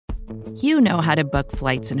You know how to book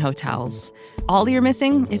flights and hotels. All you're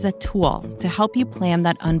missing is a tool to help you plan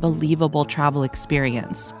that unbelievable travel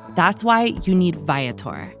experience. That's why you need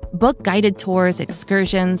Viator. Book guided tours,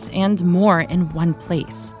 excursions, and more in one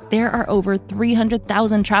place. There are over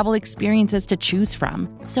 300,000 travel experiences to choose from,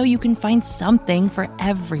 so you can find something for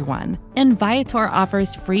everyone. And Viator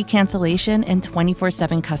offers free cancellation and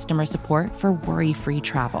 24/7 customer support for worry-free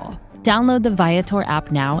travel. Download the Viator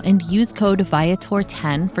app now and use code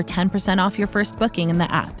Viator10 for 10% off your first booking in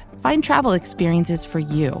the app. Find travel experiences for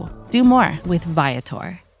you. Do more with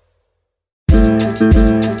Viator.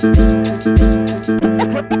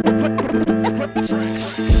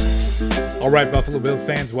 All right, Buffalo Bills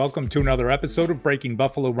fans, welcome to another episode of Breaking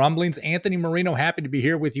Buffalo Rumblings. Anthony Marino, happy to be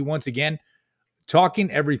here with you once again, talking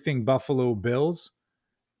everything Buffalo Bills.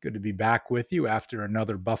 Good to be back with you after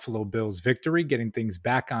another Buffalo Bills victory, getting things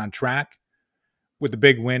back on track with the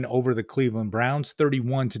big win over the Cleveland Browns,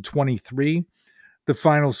 31-23. The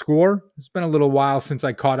final score. It's been a little while since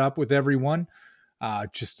I caught up with everyone.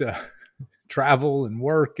 Travel and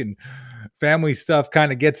work and family stuff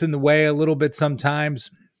kind of gets in the way a little bit sometimes.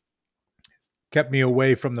 Kept me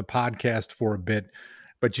away from the podcast for a bit,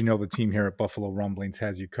 but you know the team here at Buffalo Rumblings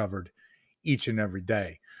has you covered each and every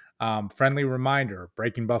day. Friendly reminder,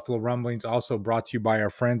 Breaking Buffalo Rumblings also brought to you by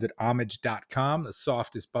our friends at Homage.com, the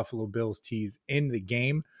softest Buffalo Bills tees in the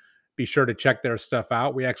game. Be sure to check their stuff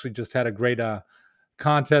out. We actually just had a great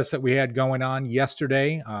contest that we had going on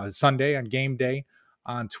yesterday, Sunday on game day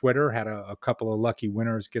on Twitter. Had a couple of lucky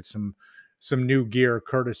winners get some new gear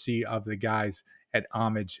courtesy of the guys at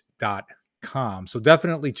Homage.com. So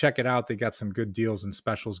definitely check it out. They got some good deals and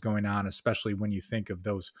specials going on, especially when you think of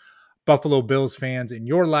those Buffalo Bills fans in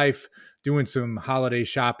your life doing some holiday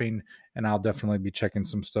shopping, and I'll definitely be checking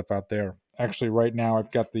some stuff out there. Actually, right now I've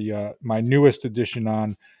got the my newest edition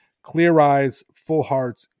on. Clear eyes, full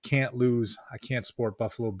hearts, can't lose. I can't sport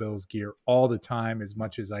Buffalo Bills gear all the time as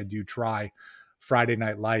much as I do try. Friday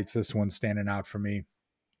Night Lights, this one's standing out for me.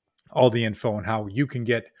 All the info on how you can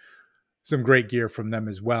get some great gear from them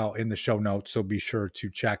as well in the show notes, so be sure to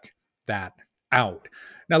check that out.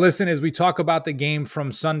 Now, listen, as we talk about the game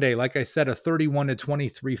from Sunday, like I said, a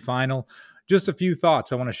 31-23 final, just a few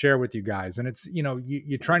thoughts I want to share with you guys. And it's,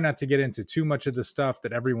 you try not to get into too much of the stuff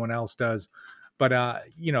that everyone else does, but,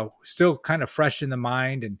 still kind of fresh in the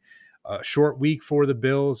mind, and a short week for the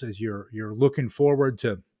Bills as you're looking forward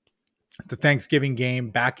to the Thanksgiving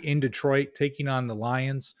game back in Detroit, taking on the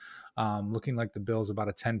Lions, looking like the Bills about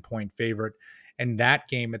a 10-point favorite in that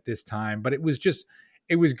game at this time. But it was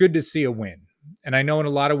good to see a win. And I know in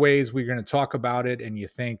a lot of ways we're going to talk about it, and you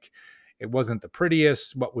think it wasn't the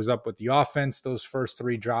prettiest. What was up with the offense those first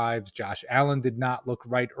three drives? Josh Allen did not look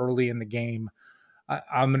right early in the game.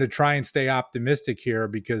 I'm going to try and stay optimistic here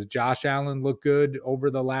because Josh Allen looked good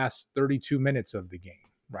over the last 32 minutes of the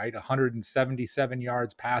game, right? 177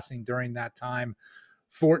 yards passing during that time,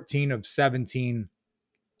 14 of 17,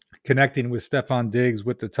 connecting with Stephon Diggs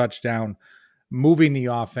with the touchdown, moving the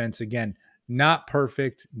offense. Again, not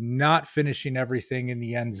perfect, not finishing everything in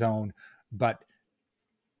the end zone, but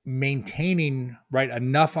maintaining right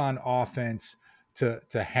enough on offense to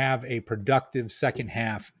have a productive second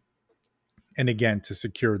half, and again to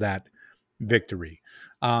secure that victory.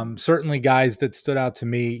 Certainly guys that stood out to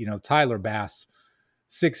me, Tyler Bass,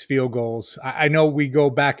 6 field goals. I know we go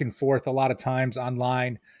back and forth a lot of times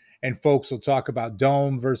online, and folks will talk about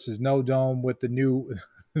dome versus no dome with the new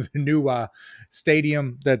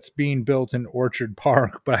stadium that's being built in Orchard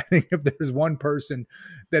Park. But I think if there's one person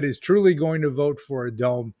that is truly going to vote for a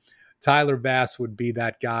dome, Tyler Bass would be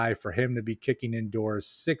that guy. For him to be kicking indoors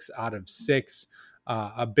 6 out of 6.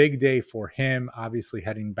 A big day for him, obviously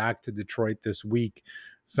heading back to Detroit this week.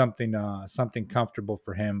 Something comfortable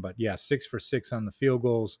for him. But yeah, 6 for 6 on the field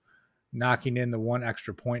goals, knocking in the one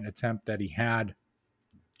extra point attempt that he had,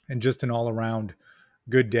 and just an all-around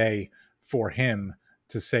good day for him,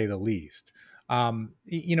 to say the least. Again,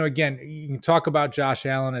 you can talk about Josh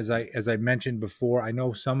Allen, as I mentioned before. I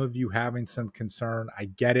know some of you having some concern. I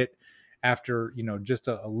get it. After, just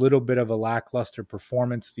a little bit of a lackluster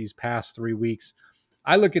performance these past 3 weeks,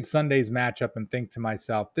 I look at Sunday's matchup and think to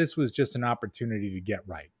myself, this was just an opportunity to get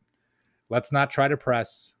right. Let's not try to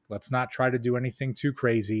press. Let's not try to do anything too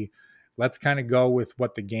crazy. Let's kind of go with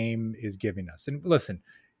what the game is giving us. And listen,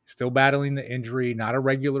 still battling the injury, not a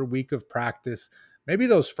regular week of practice. Maybe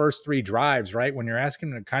those first 3 drives, right, when you're asking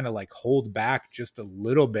them to kind of like hold back just a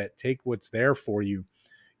little bit, take what's there for you,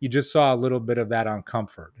 you just saw a little bit of that on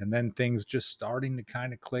comfort. And then things just starting to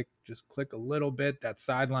kind of click a little bit. That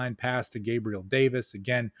sideline pass to Gabriel Davis,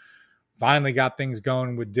 again, finally got things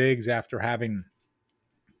going with Diggs after having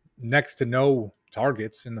next to no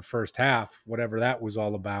targets in the first half, whatever that was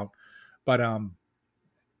all about. But, I'm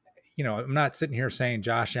not sitting here saying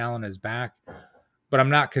Josh Allen is back, but I'm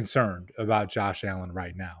not concerned about Josh Allen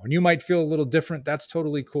right now. And you might feel a little different. That's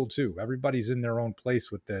totally cool too. Everybody's in their own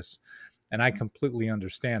place with this, and I completely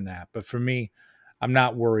understand that. But for me, I'm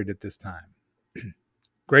not worried at this time.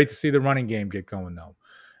 Great to see the running game get going, though.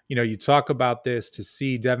 You talk about this, to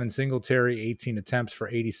see Devin Singletary, 18 attempts for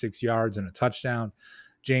 86 yards and a touchdown.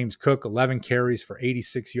 James Cook, 11 carries for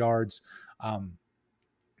 86 yards.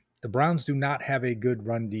 The Browns do not have a good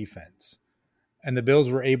run defense, and the Bills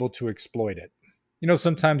were able to exploit it.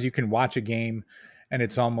 Sometimes you can watch a game and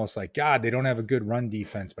it's almost like, God, they don't have a good run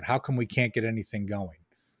defense, but how come we can't get anything going?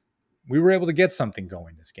 We were able to get something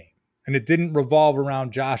going this game. And it didn't revolve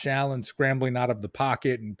around Josh Allen scrambling out of the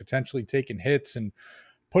pocket and potentially taking hits and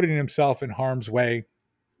putting himself in harm's way.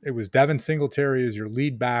 It was Devin Singletary as your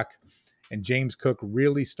lead back and James Cook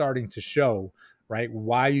really starting to show, right,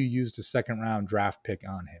 why you used a second-round draft pick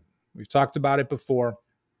on him. We've talked about it before.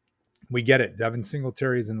 We get it. Devin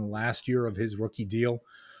Singletary is in the last year of his rookie deal.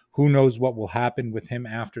 Who knows what will happen with him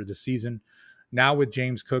after the season? Now with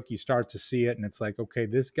James Cook, you start to see it, and it's like, okay,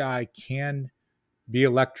 this guy can be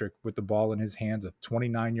electric with the ball in his hands. A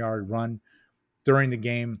 29-yard run during the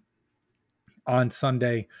game on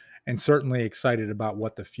Sunday, and certainly excited about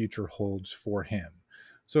what the future holds for him.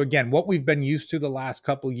 So again, what we've been used to the last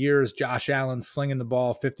couple years, Josh Allen slinging the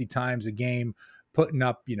ball 50 times a game, putting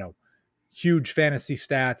up, huge fantasy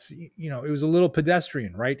stats. It was a little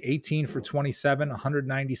pedestrian, right? 18 for 27,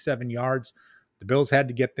 197 yards. The Bills had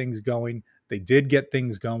to get things going. They did get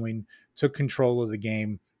things going, took control of the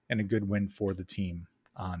game, and a good win for the team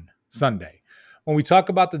on Sunday. When we talk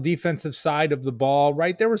about the defensive side of the ball,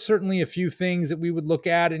 right, there were certainly a few things that we would look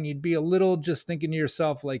at and you'd be a little just thinking to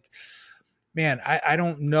yourself like, man, I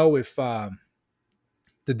don't know if the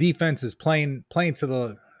defense is playing to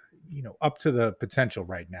the, up to the potential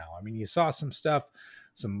right now. I mean, you saw some stuff,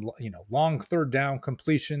 some, long third down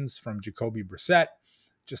completions from Jacoby Brissett,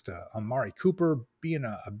 just Amari Cooper being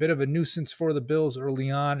a bit of a nuisance for the Bills early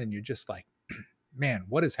on. And you're just like, man,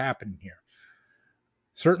 what is happening here?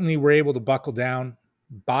 Certainly we're able to buckle down,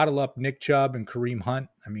 bottle up Nick Chubb and Kareem Hunt.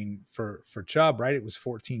 I mean, for Chubb, right, it was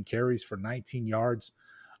 14 carries for 19 yards.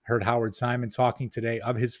 I heard Howard Simon talking today.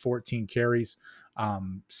 Of his 14 carries,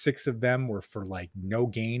 6 of them were for like no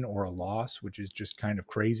gain or a loss, which is just kind of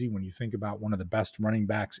crazy when you think about one of the best running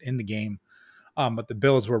backs in the game. But the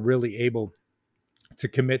Bills were really able to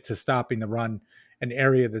commit to stopping the run, an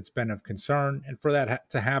area that's been of concern. And for that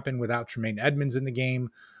to happen without Tremaine Edmonds in the game,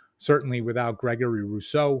 certainly without Gregory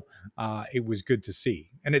Rousseau, it was good to see.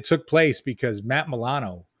 And it took place because Matt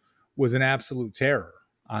Milano was an absolute terror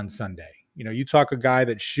on Sunday. You talk a guy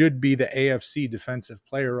that should be the AFC Defensive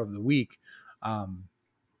Player of the Week.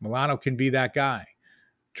 Milano can be that guy.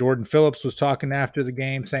 Jordan Phillips was talking after the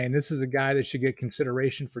game saying this is a guy that should get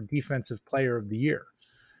consideration for Defensive Player of the Year.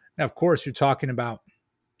 Now, of course, you're talking about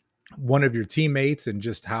one of your teammates and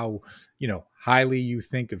just how, highly you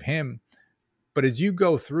think of him. But as you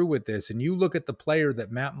go through with this and you look at the player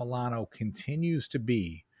that Matt Milano continues to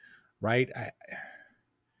be, right?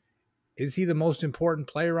 Is he the most important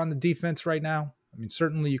player on the defense right now? I mean,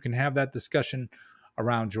 certainly you can have that discussion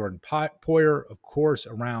around Jordan Poyer, of course,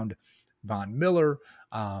 around Von Miller.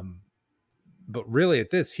 But really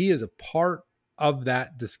at this, he is a part of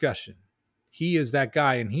that discussion. He is that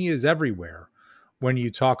guy, and he is everywhere when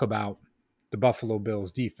you talk about the Buffalo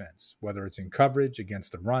Bills defense, whether it's in coverage,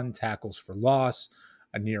 against the run, tackles for loss,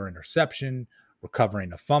 a near interception,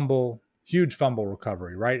 recovering a fumble, huge fumble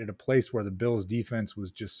recovery, right? At a place where the Bills defense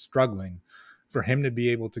was just struggling, for him to be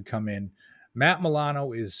able to come in. Matt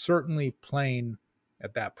Milano is certainly playing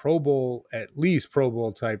at that Pro Bowl, at least Pro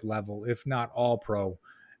Bowl type level, if not all pro.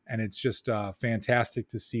 And it's just fantastic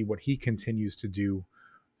to see what he continues to do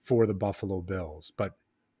for the Buffalo Bills. But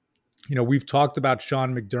we've talked about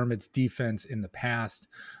Sean McDermott's defense in the past,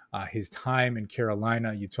 his time in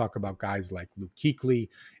Carolina. You talk about guys like Luke Kuechly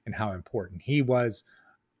and how important he was.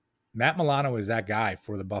 Matt Milano is that guy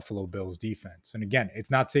for the Buffalo Bills defense. And again, it's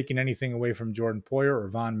not taking anything away from Jordan Poyer or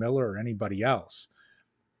Von Miller or anybody else.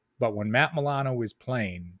 But when Matt Milano is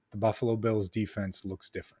playing, the Buffalo Bills defense looks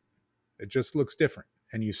different. It just looks different.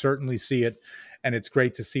 And you certainly see it. And it's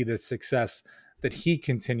great to see the success that he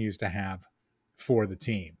continues to have for the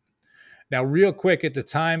team. Now, real quick, at the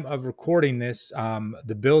time of recording this,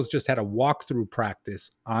 the Bills just had a walkthrough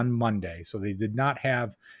practice on Monday. So they did not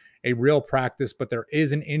have a real practice, but there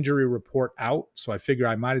is an injury report out. So I figure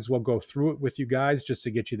I might as well go through it with you guys just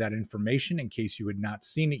to get you that information in case you had not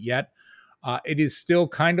seen it yet. It is still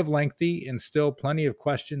kind of lengthy and still plenty of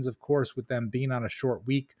questions, of course, with them being on a short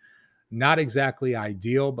week. Not exactly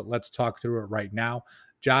ideal, but let's talk through it right now.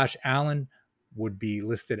 Josh Allen would be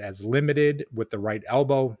listed as limited with the right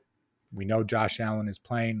elbow. We know Josh Allen is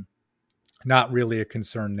playing. Not really a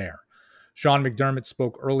concern there. Sean McDermott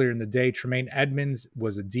spoke earlier in the day. Tremaine Edmonds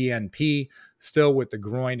was a DNP, still with the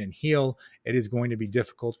groin and heel. It is going to be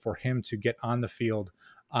difficult for him to get on the field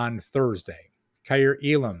on Thursday. Kaiir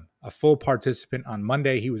Elam, a full participant on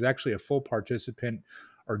Monday. He was actually a full participant,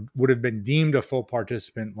 or would have been deemed a full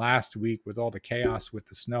participant last week with all the chaos with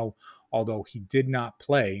the snow, although he did not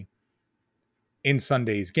play in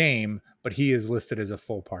Sunday's game, but he is listed as a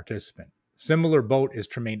full participant. Similar boat is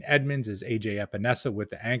Tremaine Edmonds, is AJ Epinesa with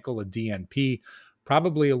the ankle, a DNP.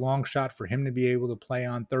 Probably a long shot for him to be able to play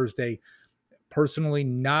on Thursday. Personally,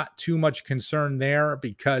 not too much concern there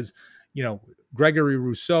because, Gregory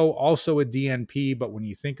Rousseau, also a DNP, but when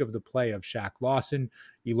you think of the play of Shaq Lawson,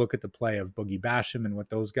 you look at the play of Boogie Basham and what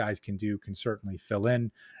those guys can do, can certainly fill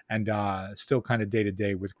in, and still kind of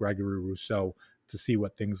day-to-day with Gregory Rousseau to see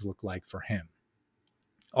what things look like for him.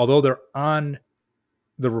 Although they're on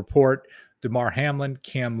the report, DeMar Hamlin,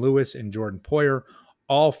 Cam Lewis, and Jordan Poyer,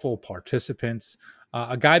 all full participants.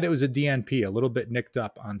 A guy that was a DNP, a little bit nicked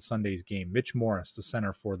up on Sunday's game, Mitch Morse, the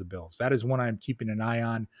center for the Bills. That is one I'm keeping an eye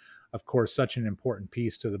on. Of course, such an important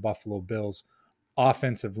piece to the Buffalo Bills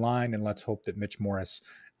offensive line, and let's hope that Mitch Morse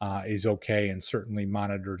is okay, and certainly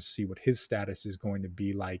monitor to see what his status is going to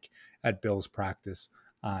be like at Bills practice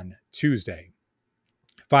on Tuesday.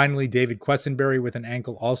 Finally, David Quessenberry with an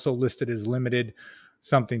ankle also listed as limited,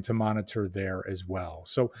 something to monitor there as well.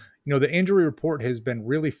 So, the injury report has been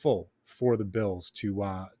really full for the Bills,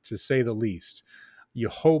 to say the least. You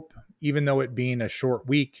hope, even though it being a short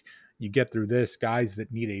week, you get through this. Guys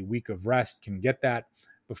that need a week of rest can get that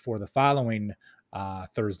before the following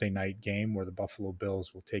Thursday night game, where the Buffalo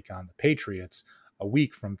Bills will take on the Patriots a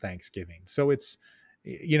week from Thanksgiving. So it's,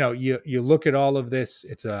 you look at all of this,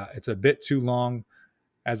 it's a bit too long.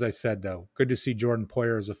 As I said, though, good to see Jordan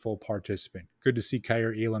Poyer as a full participant. Good to see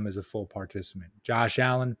Kaiir Elam as a full participant. Josh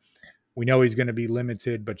Allen, we know he's going to be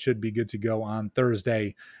limited, but should be good to go on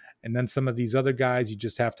Thursday. And then some of these other guys, you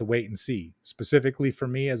just have to wait and see. Specifically for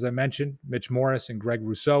me, as I mentioned, Mitch Morse and Greg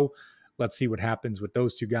Rousseau. Let's see what happens with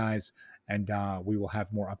those two guys. And we will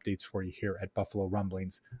have more updates for you here at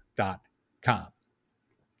BuffaloRumblings.com.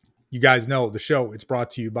 You guys know the show, it's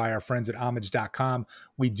brought to you by our friends at Homage.com.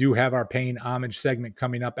 We do have our paying homage segment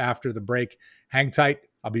coming up after the break. Hang tight.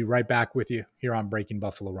 I'll be right back with you here on Breaking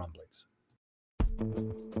Buffalo Rumblings.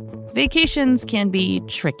 Vacations can be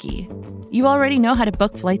tricky. You already know how to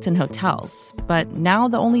book flights and hotels, but now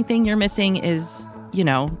the only thing you're missing is,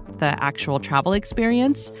 the actual travel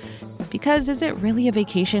experience. Because is it really a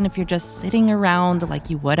vacation if you're just sitting around like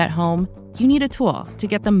you would at home? You need a tool to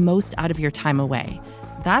get the most out of your time away.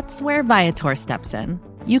 That's where Viator steps in.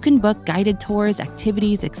 You can book guided tours,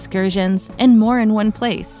 activities, excursions, and more in one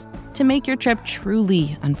place to make your trip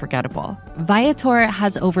truly unforgettable. Viator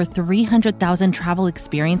has over 300,000 travel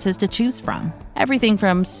experiences to choose from. Everything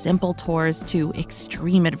from simple tours to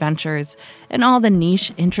extreme adventures and all the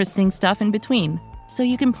niche, interesting stuff in between. So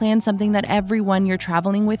you can plan something that everyone you're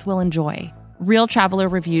traveling with will enjoy. Real traveler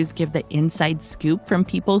reviews give the inside scoop from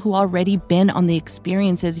people who already been on the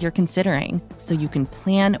experiences you're considering, so you can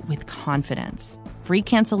plan with confidence. Free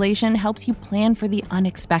cancellation helps you plan for the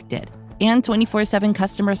unexpected. And 24/7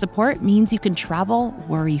 customer support means you can travel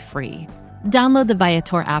worry-free. Download the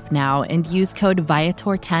Viator app now and use code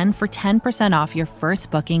Viator10 for 10% off your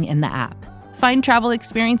first booking in the app. Find travel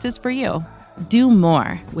experiences for you. Do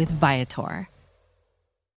more with Viator.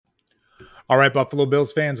 All right, Buffalo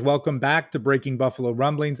Bills fans, welcome back to Breaking Buffalo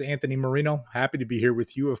Rumblings. Anthony Marino, happy to be here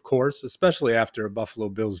with you, of course, especially after a Buffalo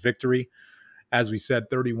Bills victory. As we said,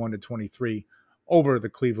 31-23 over the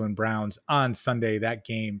Cleveland Browns on Sunday, that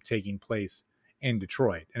game taking place in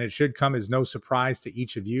Detroit. And it should come as no surprise to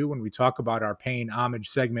each of you when we talk about our paying homage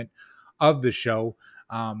segment of the show.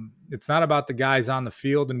 It's not about the guys on the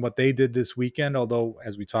field and what they did this weekend, although,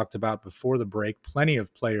 as we talked about before the break, plenty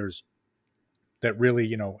of players that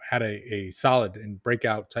really, had a solid and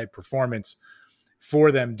breakout type performance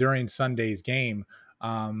for them during Sunday's game.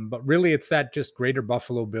 But really, it's that just greater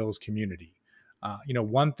Buffalo Bills community.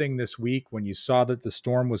 One thing this week, when you saw that the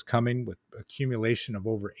storm was coming with accumulation of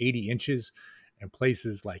over 80 inches in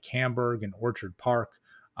places like Hamburg and Orchard Park,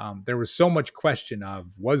 there was so much question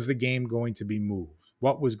of, was the game going to be moved?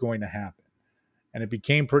 What was going to happen? And it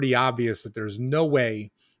became pretty obvious that there's no way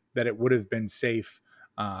that it would have been safe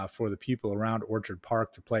for the people around Orchard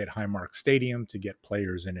Park to play at Highmark Stadium, to get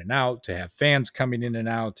players in and out, to have fans coming in and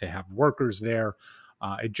out, to have workers there.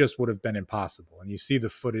 It just would have been impossible. And you see the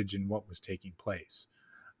footage and what was taking place.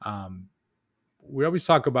 we always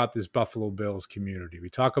talk about this Buffalo Bills community. We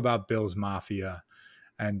talk about Bills Mafia,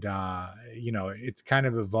 and it's kind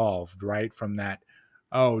of evolved, right, from that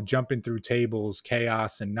jumping through tables,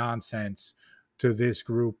 chaos, and nonsense, to this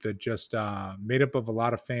group that just made up of a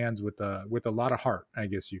lot of fans with a lot of heart, I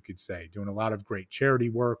guess you could say, doing a lot of great charity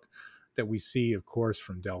work that we see, of course,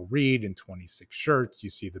 from Del Reed in 26 shirts. You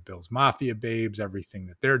see the Bills Mafia babes, everything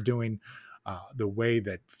that they're doing, the way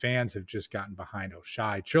that fans have just gotten behind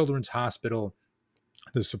Oshai Children's Hospital,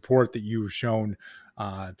 the support that you've shown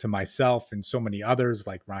to myself and so many others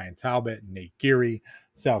like Ryan Talbot, Nate Geary,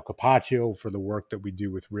 Sal Capaccio, for the work that we do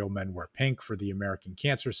with Real Men Wear Pink for the American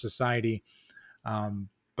Cancer Society.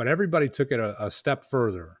 But everybody took it a step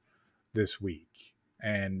further this week.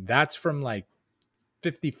 And that's from like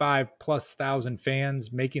 55,000+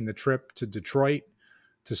 fans making the trip to Detroit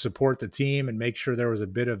to support the team and make sure there was a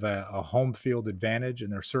bit of a home field advantage.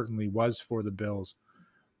 And there certainly was for the Bills.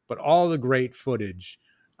 But all the great footage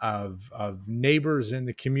of neighbors in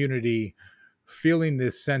the community feeling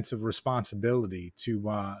this sense of responsibility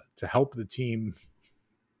to help the team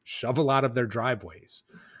shovel out of their driveways.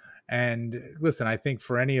 And listen, I think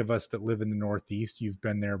for any of us that live in the Northeast, you've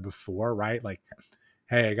been there before, right? Like,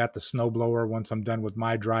 hey, I got the snowblower. Once I'm done with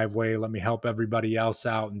my driveway, let me help everybody else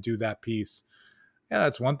out and do that piece. Yeah,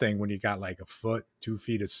 that's one thing when you got like a foot, 2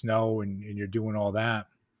 feet of snow and you're doing all that.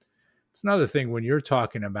 It's another thing when you're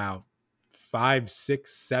talking about 5,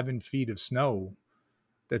 6, 7 feet of snow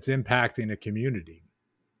that's impacting a community.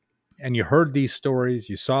 And you heard these stories,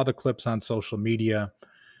 you saw the clips on social media.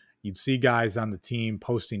 You'd see guys on the team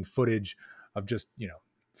posting footage of just,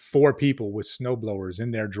 4 people with snowblowers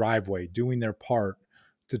in their driveway doing their part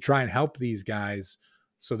to try and help these guys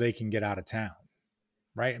so they can get out of town,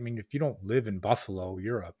 right? I mean, if you don't live in Buffalo,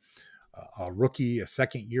 you're a rookie, a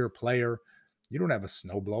second-year player. You don't have a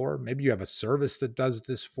snowblower. Maybe you have a service that does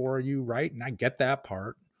this for you, right? And I get that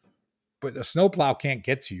part. But a snowplow can't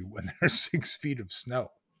get to you when there's 6 feet of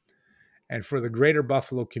snow. And for the greater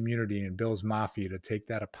Buffalo community and Bills Mafia to take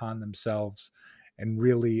that upon themselves and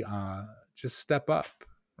really just step up,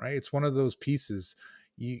 right? It's one of those pieces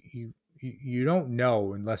you don't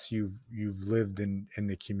know unless you've lived in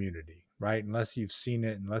the community, right? Unless you've seen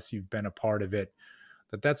it, unless you've been a part of it,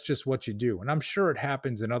 that's just what you do. And I'm sure it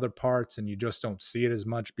happens in other parts and you just don't see it as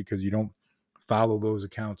much because you don't follow those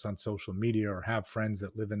accounts on social media or have friends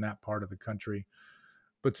that live in that part of the country.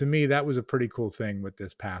 But to me, that was a pretty cool thing with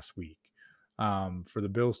this past week. For the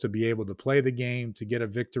Bills to be able to play the game, to get a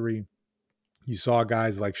victory. You saw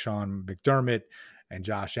guys like Sean McDermott and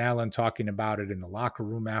Josh Allen talking about it in the locker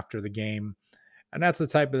room after the game. And that's the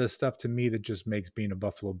type of the stuff to me that just makes being a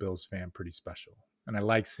Buffalo Bills fan pretty special. And I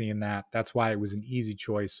like seeing that. That's why it was an easy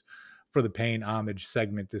choice for the paying homage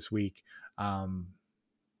segment this week. It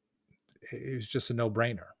was just a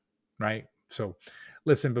no-brainer, right? So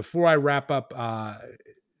listen, before I wrap up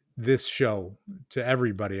this show, to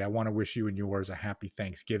everybody, I want to wish you and yours a happy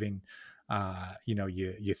Thanksgiving.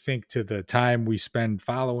 You think to the time we spend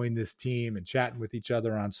following this team and chatting with each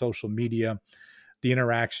other on social media, the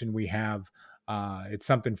interaction we have, it's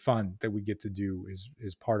something fun that we get to do is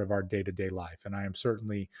part of our day-to-day life. And I am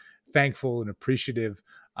certainly thankful and appreciative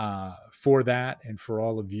for that and for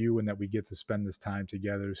all of you, and that we get to spend this time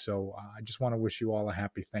together. So I just want to wish you all a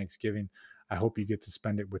happy Thanksgiving. I hope you get to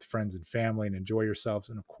spend it with friends and family and enjoy yourselves.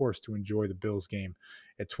 And of course, to enjoy the Bills game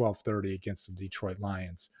at 12:30 against the Detroit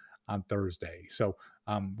Lions on Thursday. So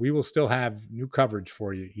we will still have new coverage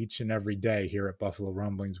for you each and every day here at Buffalo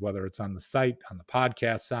Rumblings, whether it's on the site, on the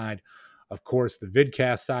podcast side, of course, the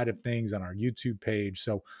vidcast side of things on our YouTube page.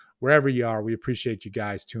 So wherever you are, we appreciate you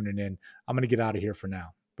guys tuning in. I'm going to get out of here for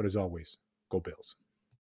now. But as always, go Bills.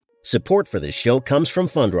 Support for this show comes from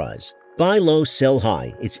Fundrise. Buy low, sell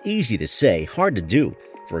high. It's easy to say, hard to do.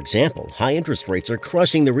 For example, high interest rates are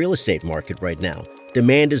crushing the real estate market right now.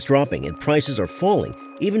 Demand is dropping and prices are falling,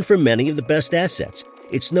 even for many of the best assets.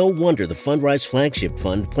 It's no wonder the Fundrise Flagship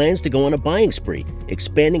Fund plans to go on a buying spree,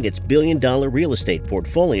 expanding its billion-dollar real estate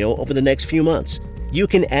portfolio over the next few months. You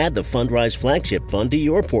can add the Fundrise Flagship Fund to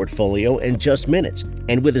your portfolio in just minutes,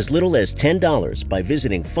 and with as little as $10 by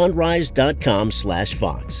visiting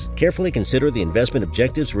fundrise.com/Fox. Carefully consider the investment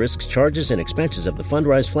objectives, risks, charges, and expenses of the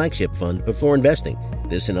Fundrise Flagship Fund before investing.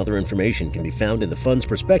 This and other information can be found in the fund's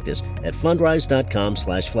prospectus at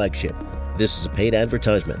fundrise.com/flagship. This is a paid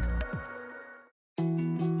advertisement.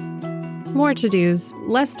 More to-dos,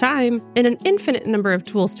 less time, and an infinite number of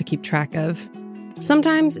tools to keep track of.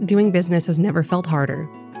 Sometimes doing business has never felt harder,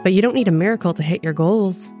 but you don't need a miracle to hit your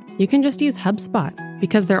goals. You can just use HubSpot,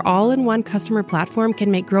 because their all-in-one customer platform can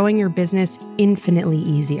make growing your business infinitely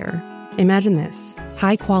easier. Imagine this: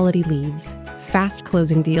 high-quality leads, fast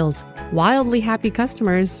closing deals, wildly happy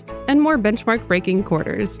customers, and more benchmark-breaking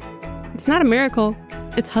quarters. It's not a miracle,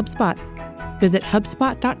 it's HubSpot. Visit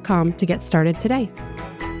HubSpot.com to get started today.